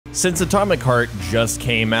Since Atomic Heart just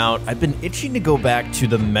came out, I've been itching to go back to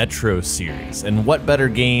the Metro series, and what better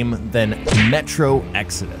game than Metro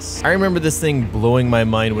Exodus. I remember this thing blowing my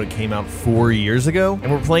mind when it came out 4 years ago,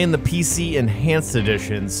 and we're playing the PC Enhanced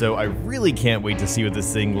Edition, so I really can't wait to see what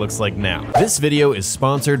this thing looks like now. This video is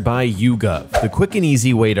sponsored by YouGov, the quick and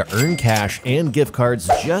easy way to earn cash and gift cards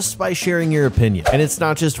just by sharing your opinion. And it's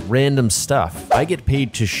not just random stuff. I get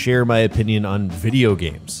paid to share my opinion on video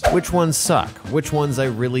games. Which ones suck? Which ones I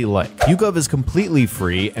really like. YouGov is completely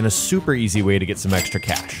free and a super easy way to get some extra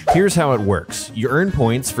cash. Here's how it works. You earn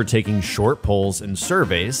points for taking short polls and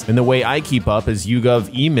surveys, and the way I keep up is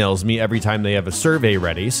YouGov emails me every time they have a survey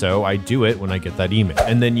ready, so I do it when I get that email.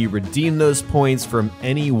 And then you redeem those points from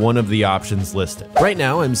any one of the options listed. Right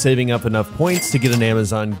now, I'm saving up enough points to get an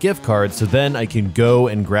Amazon gift card, so then I can go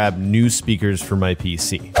and grab new speakers for my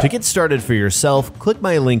PC. To get started for yourself, click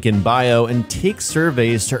my link in bio and take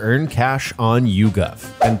surveys to earn cash on YouGov.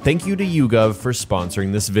 And thank you to YouGov for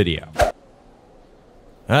sponsoring this video.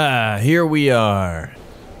 Here we are.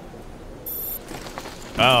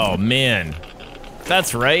 Oh man,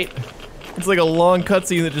 that's right. It's like a long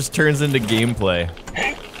cutscene that just turns into gameplay.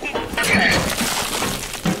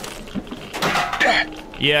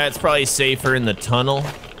 Yeah, it's probably safer in the tunnel,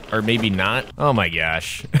 or maybe not. Oh my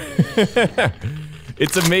gosh.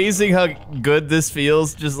 It's amazing how good this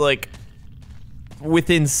feels, just like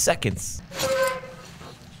within seconds.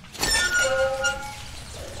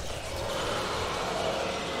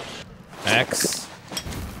 X,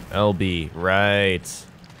 LB, right.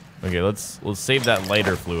 Okay, let's save that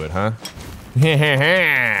lighter fluid, huh?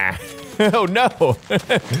 Oh no!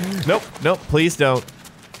 Nope, please don't.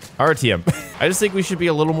 RTM. I just think we should be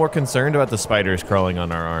a little more concerned about the spiders crawling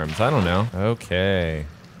on our arms. I don't know. Okay.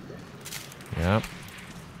 Yep.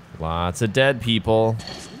 Lots of dead people.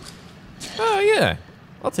 Oh yeah,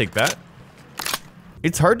 I'll take that.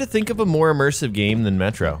 It's hard to think of a more immersive game than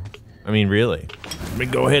Metro. I mean, really. Let me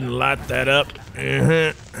go ahead and light that up.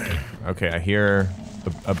 Okay, I hear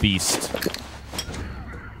a beast.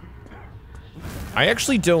 I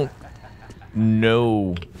actually don't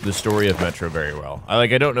know the story of Metro very well. I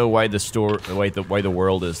don't know why why the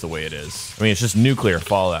world is the way it is. I mean, it's just nuclear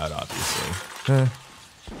fallout, obviously.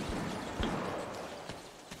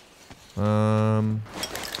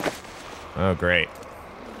 Oh great.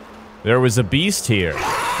 There was a beast here.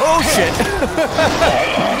 Oh shit!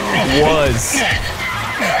 Was.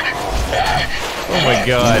 Oh my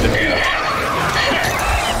god.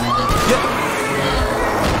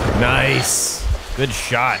 Nice. Good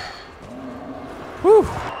shot. Whew.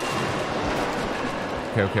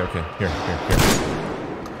 Okay. Here.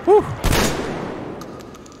 Whew.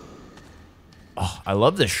 Oh, I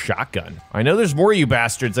love this shotgun. I know there's more of you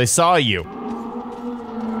bastards. I saw you.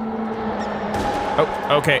 Oh,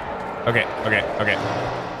 okay. Okay.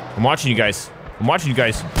 I'm watching you guys.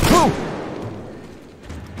 Woo!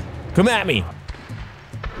 Come at me.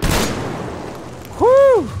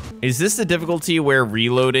 Woo! Is this the difficulty where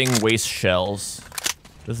reloading wastes shells?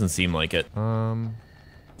 Doesn't seem like it.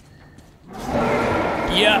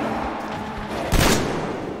 Yeah.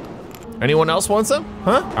 Anyone else want some?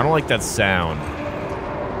 Huh? I don't like that sound.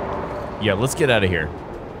 Yeah, let's get out of here.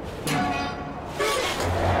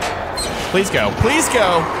 Please go. Please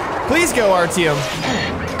go. Please go, RTM.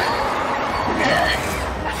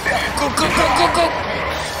 Go.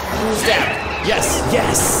 Stab.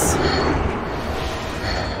 Yes.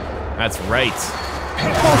 That's right.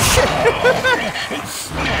 Oh shit.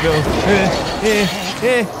 Go.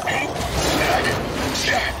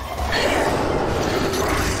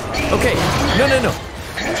 Okay. No.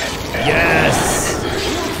 Yes.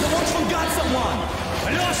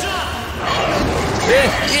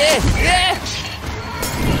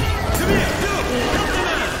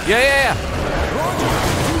 Yeah.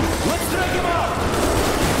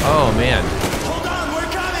 Oh man. Hold on,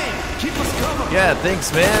 we're coming. Keep us covered. Yeah,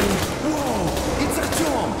 thanks, man. Whoa, it's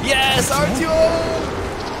Artyom. Yes, Artyom.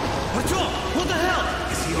 Artyom, what the hell?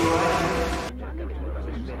 Is he alright?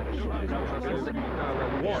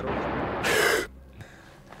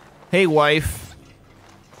 Hey, wife.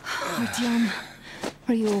 Artyom,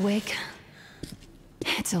 are you awake?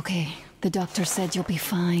 It's okay. The doctor said you'll be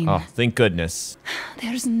fine. Oh, thank goodness.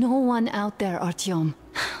 There's no one out there, Artyom.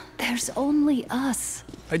 There's only us.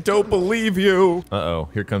 I don't believe you. Uh-oh,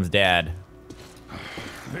 here comes Dad.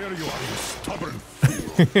 There you are, you stubborn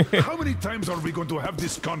fool. How many times are we going to have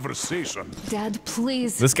this conversation? Dad,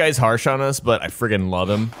 please. This guy's harsh on us, but I friggin' love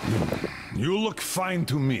him. You look fine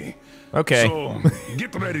to me. Okay. So,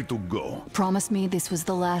 get ready to go. Promise me this was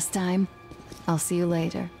the last time. I'll see you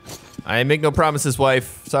later. I make no promises,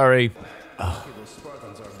 wife. Sorry. The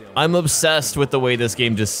Spartans are the I'm obsessed with the way this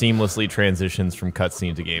game just seamlessly transitions from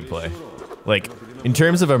cutscene to gameplay. Like, in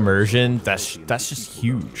terms of immersion, that's just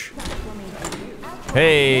huge.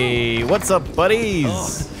 Hey, what's up, buddies?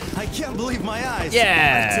 Oh, I can't believe my eyes.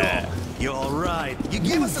 Yeah. Artyom, you're all right. You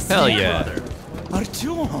gave us a Hell sleep, yeah. brother.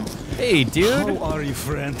 Artyom, Hey, dude. how are you,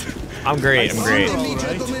 friend? I'm great. I'm great. Finally,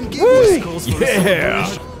 gentlemen, give us calls for a Yeah.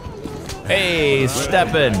 celebration. Hey,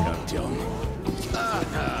 Steppin'.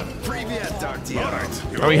 Привет,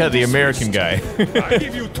 Artyom. Oh, we had the American guy. I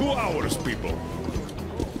give you 2 hours, people.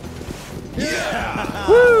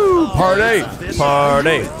 Woo! Party!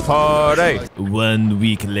 Party! Party! 1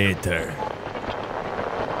 week later.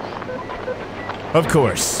 Of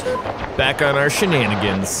course. Back on our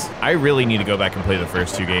shenanigans. I really need to go back and play the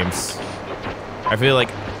first 2 games. I feel like,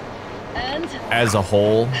 And as a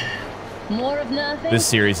whole, more of nothing. this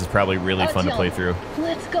series is probably really fun to play through.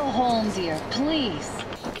 Let's go home, dear, please.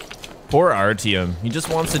 Poor Artyom. He just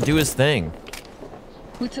wants to do his thing.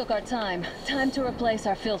 We took our time. Time to replace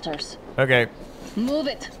our filters. Okay. Move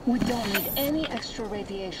it. We don't need any extra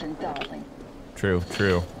radiation, darling. True,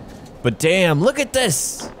 true. But damn, look at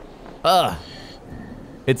this! Ugh.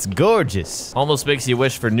 It's gorgeous. Almost makes you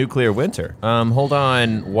wish for nuclear winter. Hold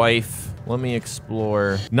on, wife. Let me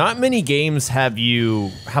explore. Not many games have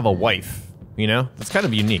you have a wife, you know? That's kind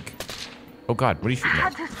of unique. Oh God, what are you shooting I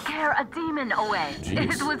at? had to scare a demon away.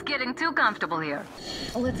 Jeez. It was getting too comfortable here.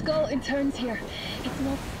 Let's go in turns here. It's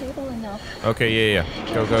not stable enough. Okay, yeah.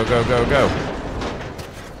 Go, go, go, go, go.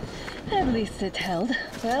 At least it held.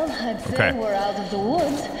 Well, I'd say Okay. we're out of the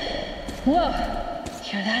woods. Whoa!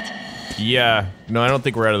 Hear that? Yeah, no, I don't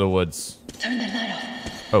think we're out of the woods. Turn the light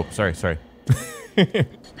off. Oh, sorry.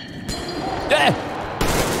 Ah!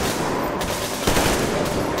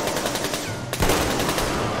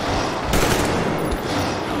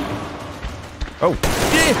 Oh.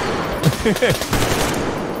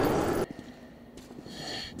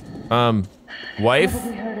 Wife?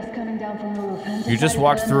 Probably heard us coming down from the roof and You just decided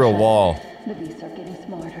walked to through a unlock us. wall. The beasts are getting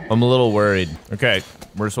smarter. I'm a little worried. Okay,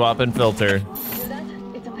 we're swapping filter. Hear that?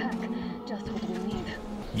 It's a pack. Just what we need.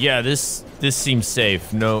 Yeah, this seems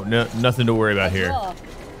safe. No, nothing to worry about here. Dog.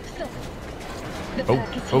 Stop. The Oh,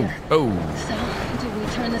 pack is oh, here. oh. So, do we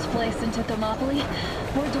turn this place into Thermopylae,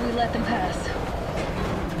 or do we let them pass?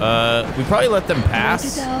 We probably let them Wait it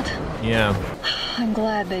pass. out. Yeah, I'm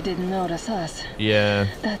glad they didn't notice us. yeah.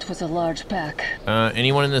 That was a large pack.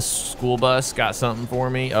 Anyone in this school bus got something for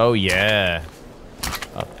me? Oh yeah.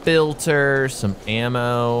 A filter, some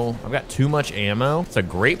ammo. I've got too much ammo. It's a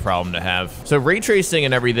great problem to have. So ray tracing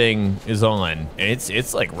and everything is on, and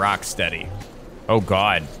it's like rock steady. Oh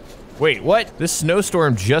God. Wait, what? This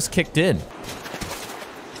snowstorm just kicked in.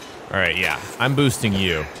 All right, yeah, I'm boosting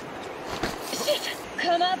you. Shit!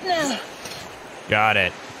 Come up now. Got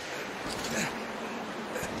it.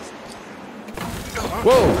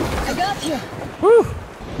 Whoa. I got you. Whew.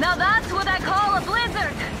 Now that's what I call a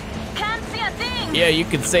blizzard. Can't see a thing. Yeah, you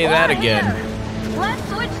could say that Over again. here. Let's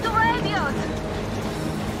switch to radios.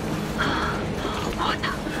 What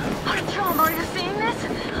the? Artyom, are you seeing this?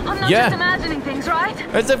 I'm not Yeah. just imagining things, right?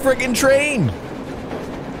 That's a freaking train.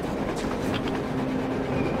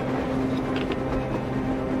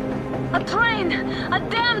 A train! A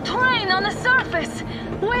damn train on the surface!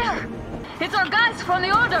 Where? It's our guys from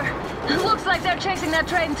the Order. Looks like they're chasing that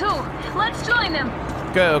train too. Let's join them.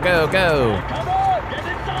 Go, go, go. Come on, get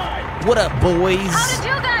inside. What up, boys? How did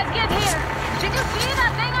you guys get here? Did you see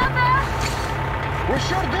that thing out there? We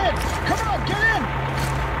sure did. Come on, get in.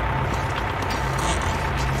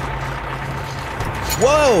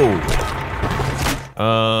 Whoa.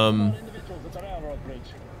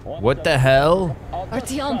 What the hell?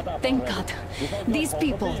 Artyom, thank God. These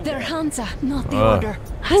people, they're Hansa, not the Order.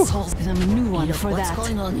 Assholes. Give them a new one for What's that.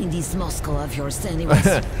 going on in this Moscow of yours anyways?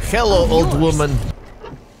 Hello, old yours. woman.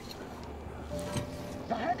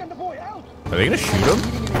 The heck and the boy out. Are they gonna shoot him?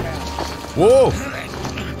 Whoa.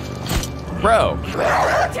 Bro.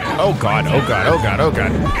 Oh God, oh God, oh God, oh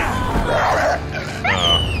God.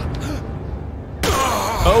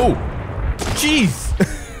 Oh. Jeez.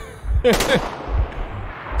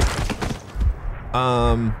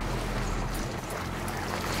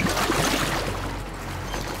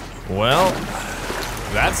 Well,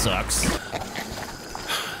 that sucks.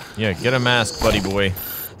 Yeah, get a mask, buddy boy.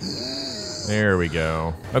 There we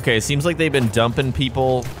go. Okay, seems like they've been dumping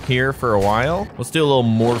people here for a while. Let's do a little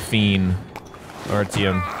morphine,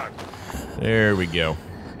 Artyom. There we go.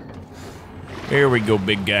 Here we go,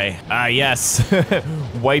 big guy. Ah, yes.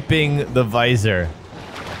 Wiping the visor.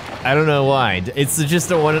 I don't know why. It's just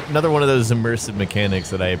another one of those immersive mechanics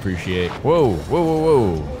that I appreciate. Whoa, whoa,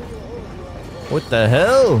 whoa, whoa. What the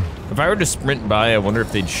hell? If I were to sprint by, I wonder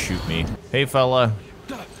if they'd shoot me. Hey, fella.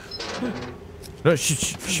 No,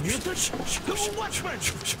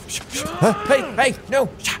 hey, no.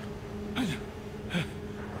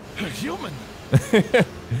 Human.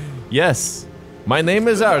 Yes. My name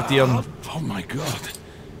is Artyom. Oh my god.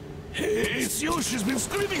 It's you she's been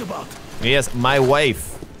screaming about. Yes, my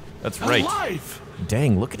wife. That's right. Alive.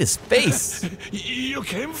 Dang, look at his face. You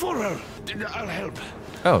came for her. I'll help.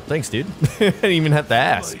 Oh, thanks, dude. I didn't even have to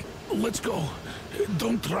ask. Let's go.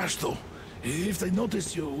 Don't rush though. If they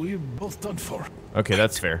notice you, we're both done for. Okay,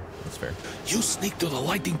 that's fair. That's fair. You sneak to the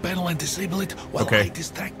lighting panel and disable it while I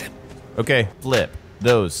distract them. Okay, flip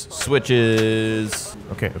those switches.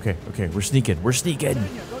 Okay. We're sneaking.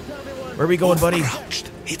 Where are we going, buddy?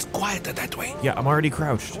 Crouched. It's quieter that way. Yeah, I'm already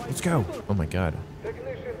crouched. Let's go. Oh my god.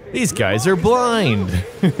 These guys are blind.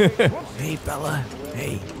 Hey, fella.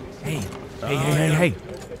 Hey.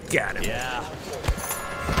 Got him. Yeah.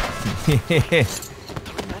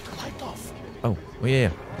 Oh, yeah.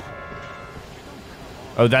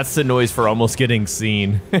 Oh, that's the noise for almost getting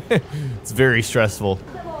seen. It's very stressful.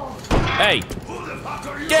 Hey!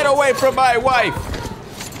 Get away from my wife!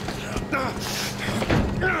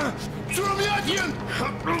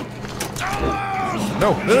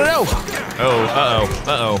 No. Oh,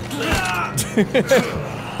 uh-oh.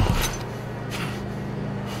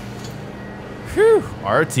 Whew,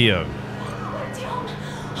 Artyom.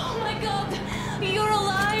 Oh my god! You're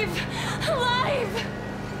alive! Alive!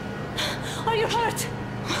 Are you hurt?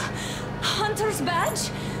 Hunter's badge?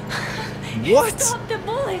 What? Stop the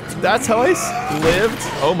bullet! That's how I lived?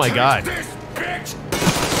 Oh my god.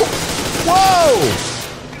 Whoa!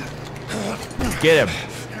 Get him.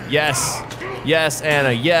 Yes. Yes,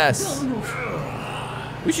 Anna, yes.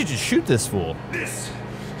 We should just shoot this fool. This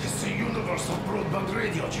is a universal broadband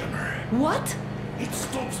radio jammer. What? It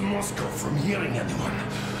stops Moscow from hearing anyone,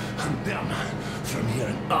 and them from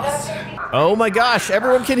hearing us. Oh my gosh,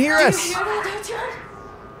 everyone can hear You us. hear that,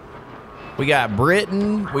 Artyom? We got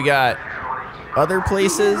Britain, we got other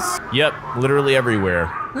places. Yep, literally everywhere.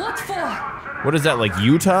 What for? What is that, like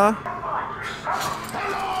Utah?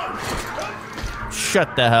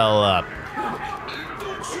 Shut the hell up.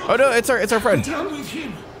 Oh no, it's our friend. I'm with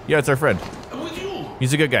him. Yeah, it's our friend. I'm with you.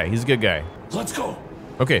 He's a good guy. Let's go.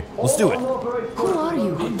 Okay, let's do it. Who are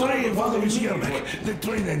you? Andrei Ivanovich Yermak, the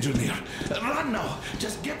train engineer. Run now.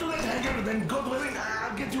 Just get to that hangar, then God willing,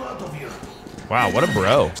 I'll get you out of here. Wow, what a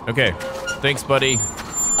bro. Okay, thanks, buddy.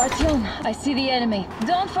 Artyom, I see the enemy.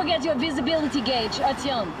 Don't forget your visibility gauge,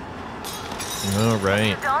 Artyom. All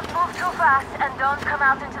right. Don't move too fast and don't come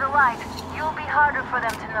out into the light. You'll be harder for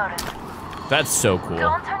them to notice. That's so cool.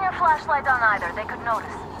 Don't turn your flashlight on either. They could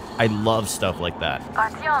notice. I love stuff like that.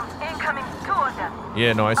 Artyom, incoming, 2 of them.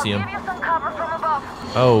 Yeah, no, I see him. I'll give you some cover from above.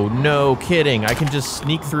 Oh, no kidding. I can just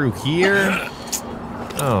sneak through here?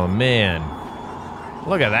 Oh, man.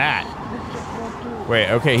 Look at that. Wait,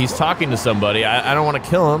 okay, he's talking to somebody. I don't want to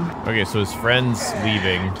kill him. Okay, so his friend's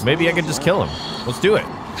leaving. Maybe I could just kill him. Let's do it.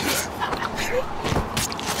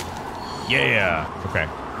 Yeah. Okay.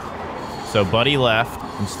 So Buddy left.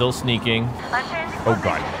 I'm still sneaking. Oh,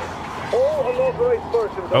 God.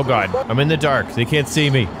 Oh, God. I'm in the dark. They can't see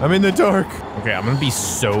me. I'm in the dark. Okay, I'm going to be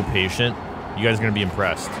so patient. You guys are going to be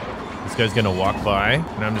impressed. This guy's going to walk by,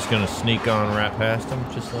 and I'm just going to sneak on right past him,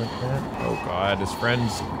 just like that. Oh, God. His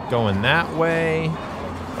friend's going that way.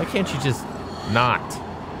 Why can't you just not?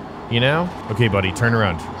 You know? Okay, buddy, turn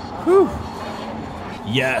around. Whew.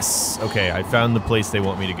 Yes. Okay, I found the place they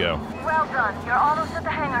want me to go. Well done. You're almost at the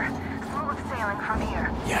hangar. Smooth sailing from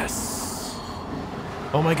here. Yes.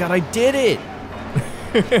 Oh my God, I did it.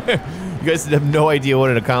 You guys have no idea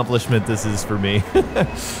what an accomplishment this is for me.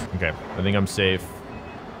 Okay, I think I'm safe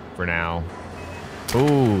for now.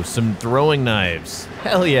 Ooh, some throwing knives.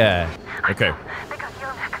 Hell yeah. Okay. They got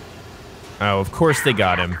Yermak. Oh, of course they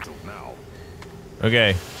got him.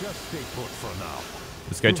 Okay, Just stay put for now.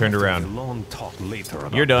 this guy turned around. Long talk later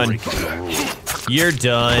about You're done. breaking the rules. You're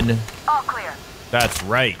done. All clear. That's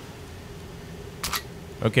right.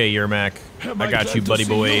 Okay, Yermak. Am I got glad you, to buddy see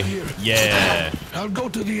boy. you here? Yeah. I'll go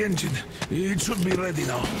to the engine. It should be ready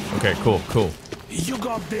now. Okay, cool. You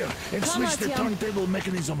go up there and switch the turntable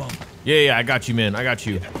mechanism on. Yeah, I got you, man. I got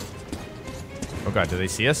you. Oh God, do they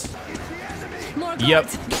see us? More Yep.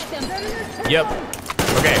 guards. Get them. Yep.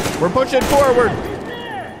 Okay, we're pushing forward.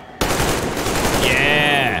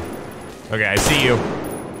 Yeah. Okay, I see you.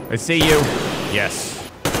 I see you. Yes.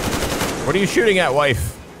 What are you shooting at,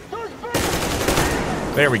 wife?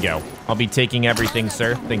 There we go. I'll be taking everything,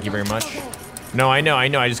 sir. Thank you very much. No, I know.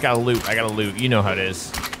 I just gotta loot. I gotta loot. You know how it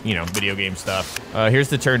is. You know, video game stuff. Here's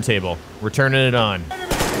the turntable. We're turning it on.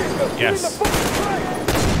 Yes.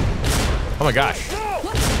 Oh my gosh.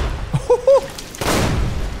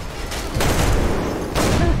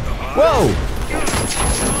 Whoa.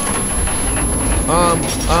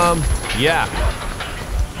 Yeah.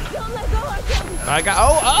 I got.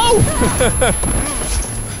 Oh.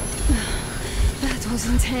 That was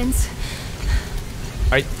intense.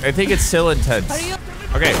 I think it's still intense.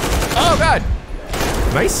 Okay. Oh god.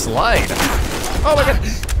 Nice slide. Oh my god.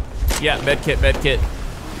 Yeah, medkit.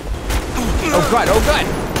 Oh god.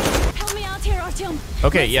 Help me out here, Artyom.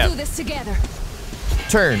 Okay, yeah. Let's do this together.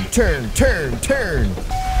 Turn.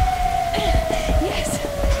 Yes.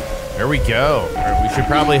 There we go. All right, we should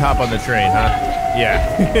probably hop on the train, huh?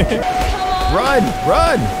 Yeah. Run.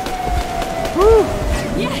 Woo.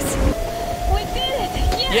 Yes. We did it.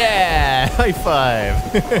 Yes. Yeah. High five.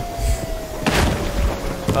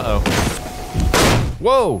 Uh-oh.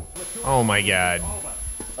 Whoa. Oh my god.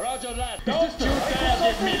 Roger that. Don't you dare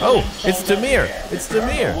give me. Oh, it's Demir.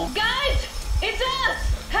 Guys, it's us!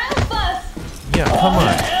 Help us! Yeah, come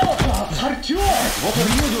on. Artyom, what are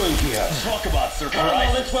you doing here? Talk about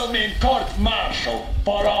surprise. This will mean court-martial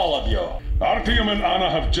for all of you. Artyom and Anna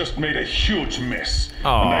have just made a huge mess.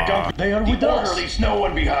 Aw. And they are with us. Leaves no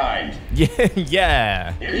one behind.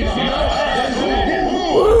 Yeah.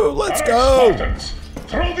 Woo, let's go. Spartans,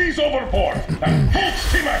 throw these overboard and full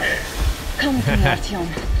steam ahead. Come with me, Artyom.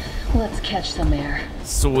 Let's catch some air.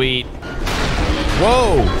 Sweet.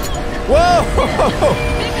 Whoa.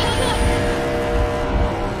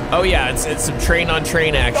 Oh yeah, it's some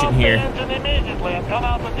train-on-train action here. Immediately and come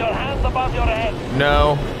out with your hands above your head.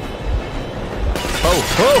 No. Oh.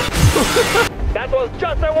 That was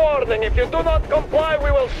just a warning. If you do not comply,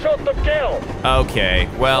 we will shoot to kill. Okay,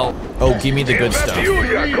 well, give me the good stuff.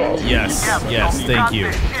 Yes, thank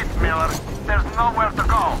you. There's nowhere to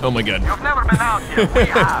go. Oh my god. You've never been out here. We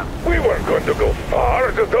have. We weren't going to go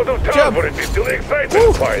far, just out of town Jump. for it until the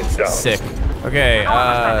excitement finds out. Sick. Okay,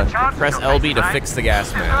 press LB to fix the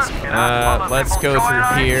gas mask. Let's go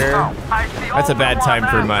through here. That's a bad time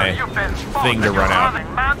for my thing to run out.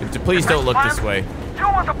 Please don't look this way.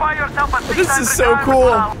 This is so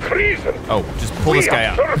cool. Treason. Oh, just pull this guy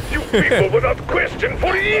out. We have served you people without question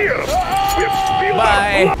for years. We've spilled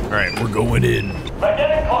Bye. our blood. All right, we're going in.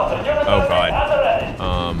 Oh god.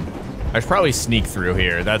 I should probably sneak through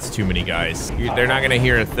here. That's too many guys. They're not gonna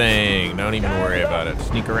hear a thing. Don't even worry about it.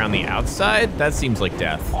 Sneak around the outside? That seems like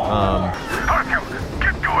death. Artyom,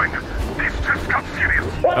 keep going. This just got serious.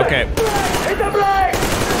 Okay. Hit the brake!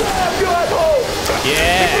 Stop, you asshole!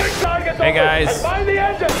 Yeah. Hey guys. Find the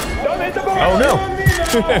engine! Don't hit the brake! Oh no.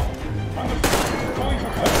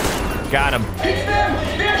 Got him. It's them!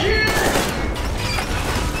 They're here!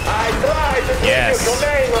 I tried to Yes. take you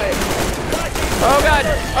humanely. Oh god.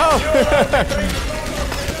 Oh.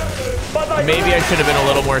 Maybe I should have been a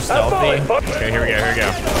little more stealthy. Okay, here we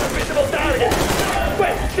go. Visible target!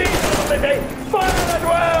 West east of the city! Fire as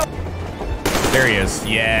well! There he is.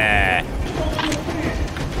 Yeah.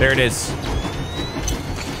 There it is.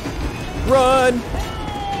 Run.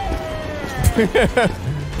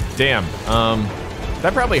 Damn.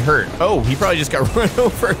 That probably hurt. Oh, he probably just got run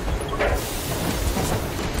over.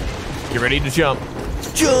 Get ready to jump.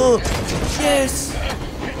 Jump. Yes.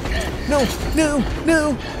 No.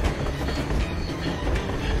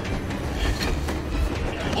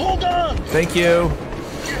 Hold on! Thank you.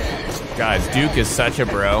 God, Duke is such a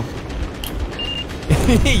bro.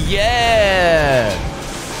 Yeah.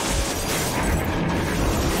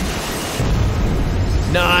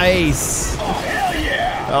 Nice.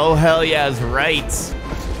 Oh, hell yeah is right.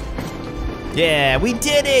 Yeah, we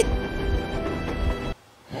did it.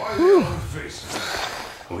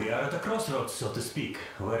 We are at a crossroads, so to speak,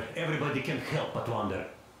 where everybody can help but wonder,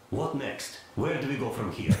 what next? Where do we go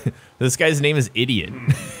from here? This guy's name is Idiot.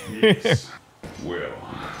 Yes. Well,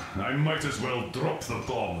 I might as well drop the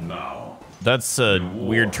bomb now. That's a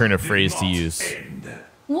weird turn of phrase to use.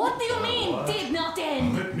 What do you mean, did not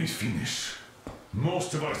end? Let me finish.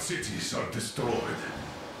 Most of our cities are destroyed.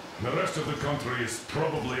 The rest of the country is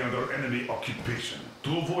probably under enemy occupation.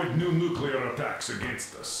 To avoid new nuclear attacks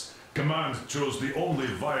against us, Command chose the only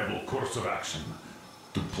viable course of action: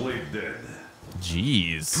 to play dead.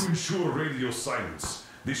 Jeez. To ensure radio silence,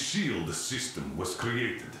 the SHIELD system was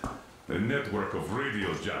created. A network of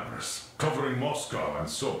radio jammers covering Moscow and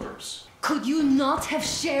suburbs. Could you not have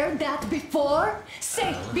shared that before?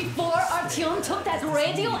 Say, before Artyom took that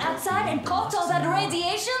radio outside and caught all that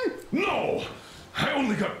radiation? No! I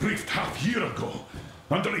only got briefed half year ago.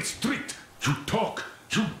 Under a strict, you talk,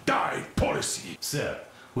 you die policy. Sir,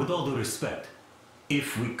 with all due respect,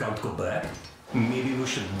 if we can't go back, Maybe we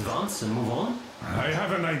should advance and move on? I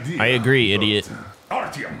have an idea. I agree, but, idiot.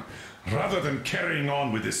 Artyom, rather than carrying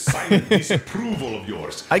on with this silent disapproval of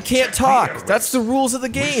yours, I can't check the talk. airwaves. That's the rules of the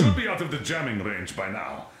We game. should be out of the jamming range by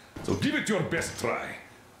now, so give it your best try.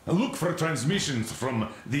 Look for transmissions from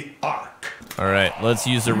the Ark. All right, let's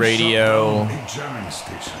use the radio. A jamming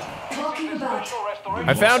station. Talking about.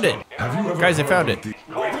 I found it. Have you ever Guys, I heard found of it. the-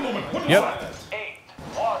 Wait a moment. What Yep. was that?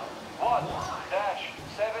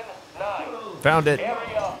 811-79. Found it.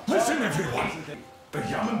 Listen, everyone. The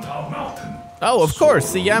Yamantau Mountain. Oh, of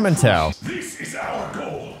course, the Yamantau. This is our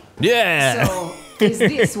goal. Yeah. So, is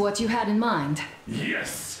this what you had in mind?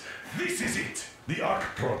 Yes, this is it. The Ark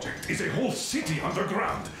project is a whole city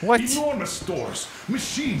underground. What? Enormous stores,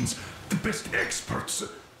 machines, the best experts.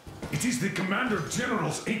 It is the Commander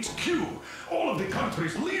General's HQ. All of the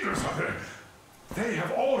country's leaders are there. They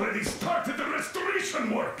have already started the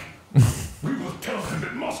restoration work. We will tell them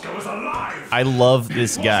that Moscow is alive. I love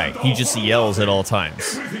this It guy. wasn't He all just for yells at nothing. all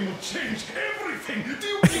times. Everything will change. Everything. Do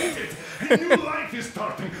you get it? A new life is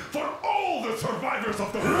starting for all the survivors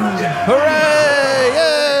of the war. Hooray!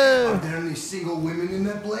 Yeah. Are there any single women in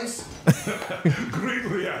that place? Great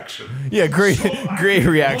reaction. Yeah, great, So I great think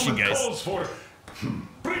the reaction, moment guys. calls for,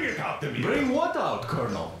 bring it out, Demir. Bring what out,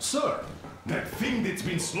 Colonel? Sir? That thing that's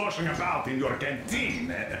been sloshing about in your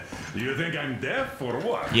canteen. You think I'm deaf or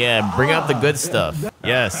what? Yeah, bring out the good stuff.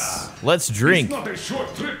 Yes, let's drink. It's not a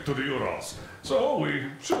short trip to the Urals, so we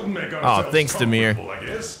should make ourselves thanks, Demir. comfortable, I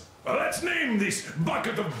guess. Let's name this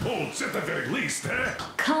bucket of bolts at the very least, eh?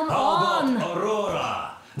 Come How on! about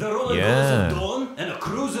Aurora? The roller Yeah. of dawn and a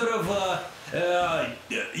cruiser of,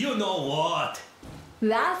 you know what?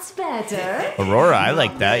 That's better. Aurora, I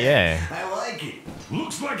like that, yeah. I like it.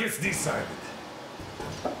 Looks like it's decided.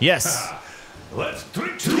 Yes. Let's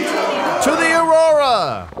drink to the Urals. To the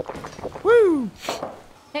Aurora! Woo!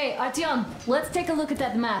 Hey, Artyom, let's take a look at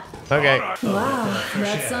that map. Okay. Wow,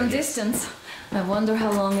 that's some distance. I wonder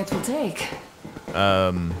how long it will take.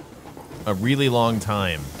 A really long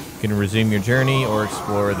time. You can resume your journey or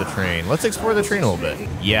explore the train. Let's explore the train a little bit.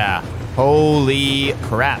 Yeah. Holy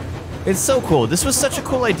crap. It's so cool. This was such a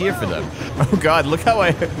cool idea for them. Oh god, look how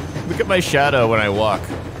look at my shadow when I walk.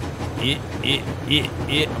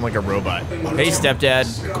 I'm like a robot. Hey, stepdad.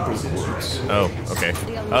 Oh, okay.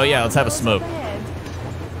 Oh yeah, let's have a smoke.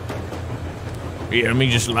 Yeah, let me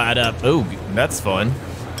just light up. Oh, that's fun.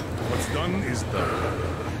 What's done is done.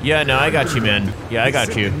 Yeah, no, I got you, man. Yeah, I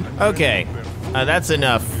got you. Okay, that's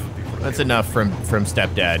enough. That's enough from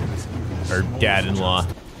stepdad or dad-in-law.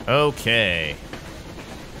 Okay,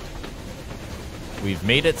 we've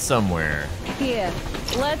made it somewhere. Here,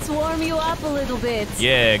 let's warm you up a little bit.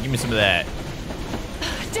 Yeah, give me some of that.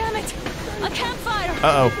 Damn it! A campfire!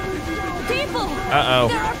 Uh oh. People! Uh oh.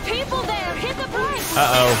 There are people there! Hit the brakes! Uh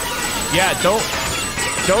oh. Yeah, don't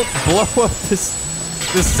blow up this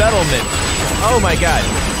settlement. Oh my god.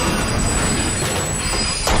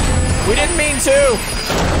 We didn't mean to.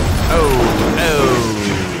 Oh.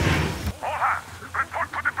 Report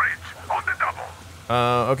to the bridge on the double.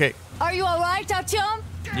 Okay. Are you alright, Artyom?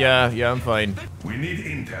 Yeah, I'm fine. We need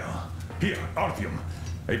intel. Here, Artyom.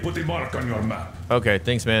 I put a mark on your map. Okay,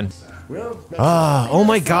 thanks, man. Oh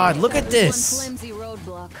my god, look at One this. flimsy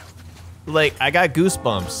roadblock. Like, I got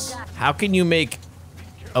goosebumps. How can you make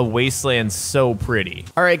a wasteland so pretty?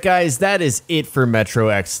 All right, guys, that is it for Metro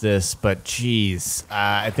Exodus, but geez,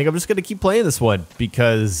 I think I'm just gonna keep playing this one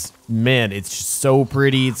because, man, it's just so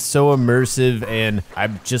pretty, it's so immersive, and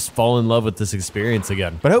I've just fallen in love with this experience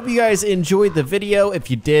again. But I hope you guys enjoyed the video. If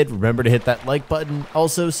you did, remember to hit that like button.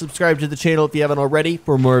 Also, subscribe to the channel if you haven't already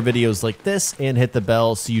for more videos like this, and hit the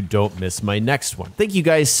bell so you don't miss my next one. Thank you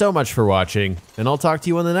guys so much for watching, and I'll talk to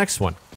you on the next one.